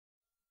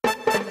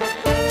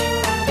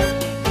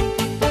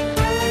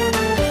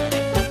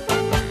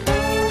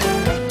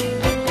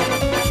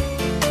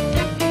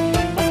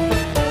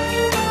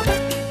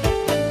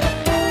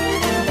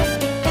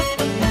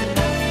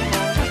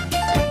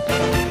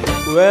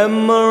When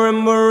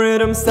marimba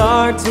rhythm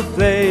starts to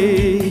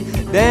play,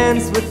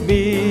 dance with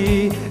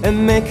me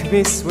and make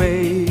me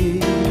sway.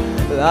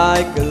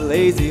 Like a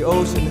lazy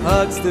ocean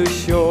hugs the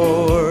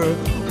shore,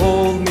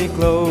 hold me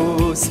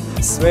close,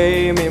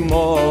 sway me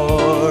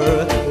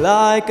more.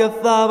 Like a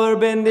flower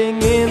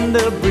bending in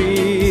the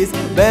breeze,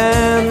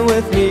 bend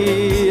with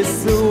me,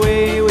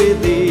 sway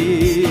with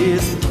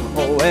ease.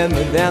 Oh, when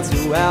we dance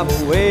you have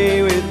a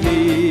way with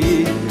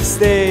me,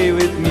 stay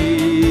with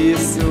me,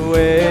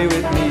 sway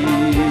with me.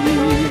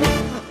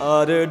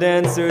 Other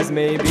dancers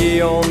may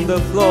be on the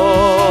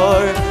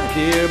floor,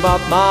 dear, but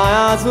my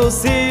eyes will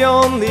see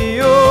only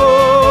you.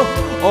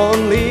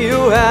 Only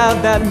you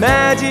have that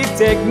magic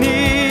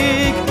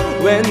technique.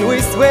 When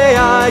we sway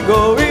I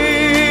go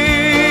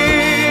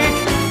weak.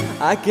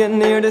 I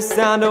can hear the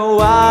sound of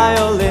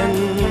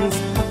violins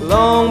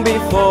long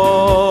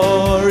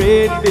before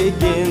it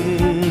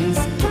begins.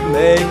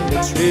 Make me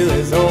thrill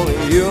as only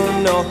you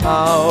know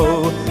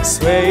how.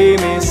 Sway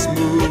me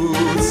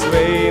smooth,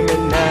 sway me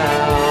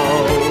now.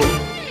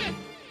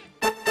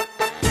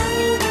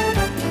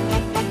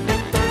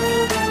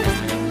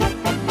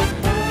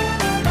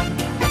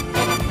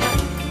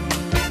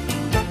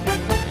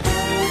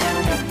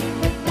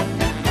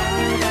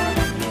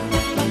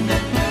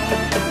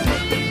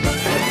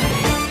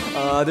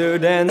 Other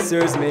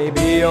dancers may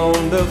be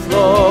on the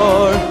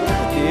floor,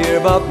 dear,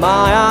 but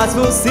my eyes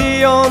will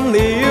see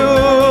only you.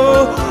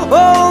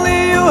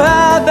 Only you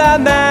have that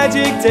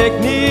magic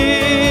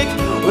technique.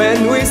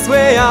 When we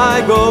sway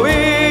I go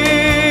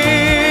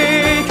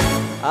weak.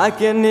 I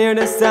can hear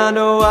the sound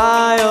of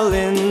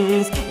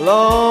violins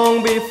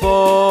long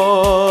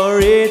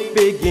before it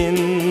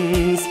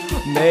begins.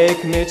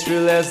 Make me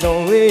thrill as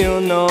only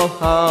you know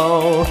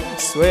how.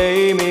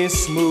 Sway me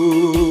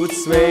smooth,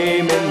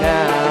 sway me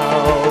now.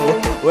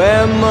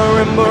 When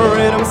marimba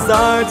rhythm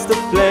starts to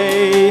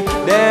play,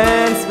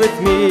 dance with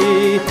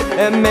me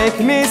and make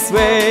me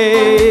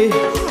sway.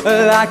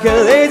 Like a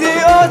lazy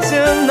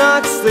ocean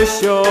knocks the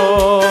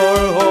shore,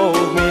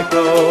 hold me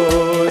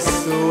close,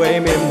 sway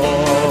me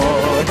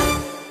more.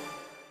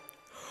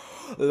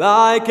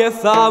 Like a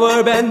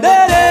flower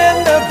bending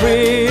in the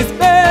breeze,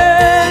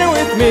 bend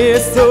with me,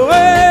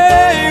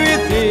 sway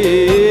with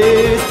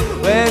ease.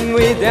 When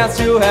we dance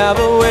you have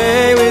a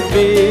way with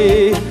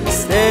me,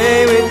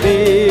 stay with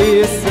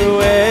me,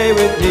 sway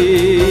with me.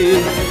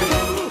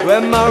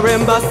 When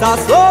marimba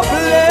starts to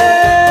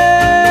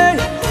play,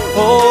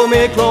 hold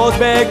me close,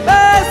 make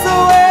us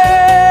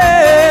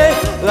away.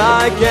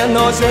 Like an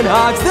ocean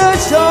hugs the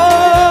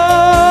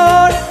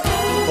shore,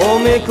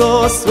 hold me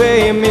close,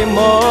 sway me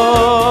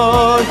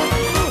more.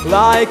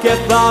 Like a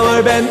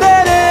flower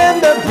bending in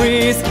the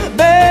breeze,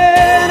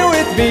 bend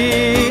with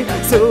me,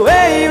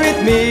 sway with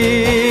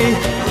me.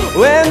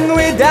 When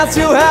we dance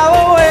you have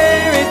a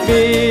way with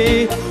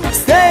me.